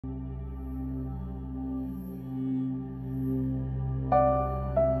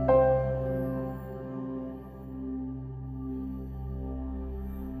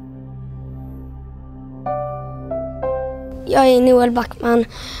Jag är Noel Backman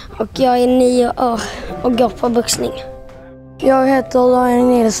och jag är 9 år och går på boxning. Jag heter Daniel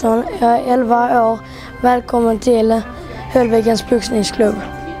Nilsson, jag är 11 år. Välkommen till Höllvikens boxningsklubb.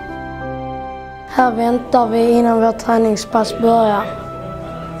 Här väntar vi innan vårt träningspass börjar.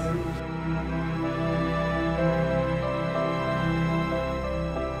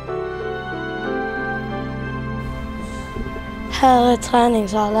 Här är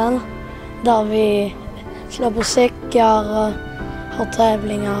träningshallen där vi slår på säckar, har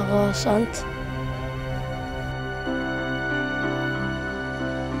tävlingar och sånt.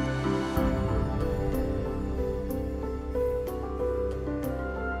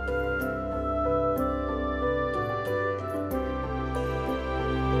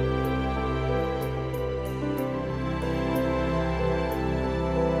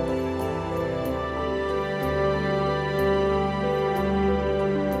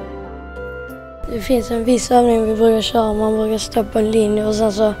 Det finns en viss övning vi brukar köra. Man brukar stå på en linje och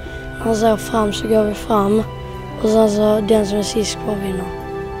sen så när man ser fram så går vi fram. Och sen så den som är sist kvar vinner.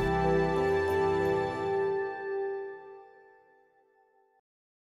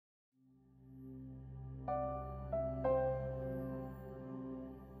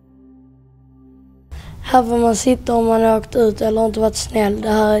 Här får man sitta om man har åkt ut eller inte varit snäll. Det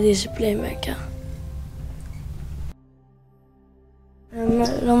här är disciplinvecka.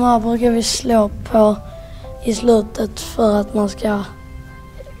 De här brukar vi slå på i slutet för att man ska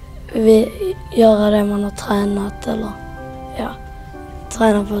göra det man har tränat eller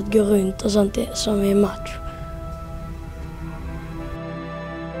träna för att gå runt och sånt som i match.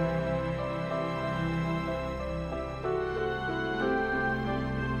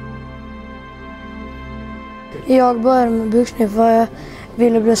 Jag började med boxning för att jag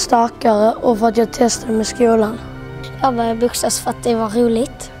ville bli starkare och för att jag testade med skolan. Jag började boxas för att det var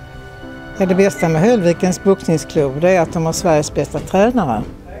roligt. Ja, det bästa med Höllvikens boxningsklubb är att de har Sveriges bästa tränare.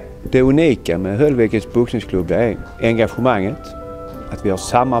 Det unika med Höllvikens boxningsklubb är engagemanget, att vi har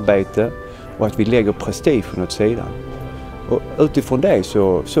samarbete och att vi lägger prestigen åt sidan. Och utifrån det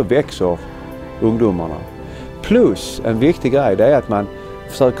så växer ungdomarna. Plus en viktig grej det är att man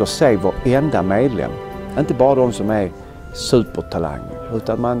försöker se varenda medlem. Inte bara de som är supertalanger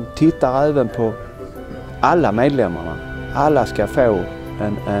utan man tittar även på alla medlemmarna. Alla ska få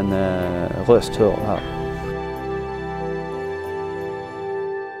en röst hörd här.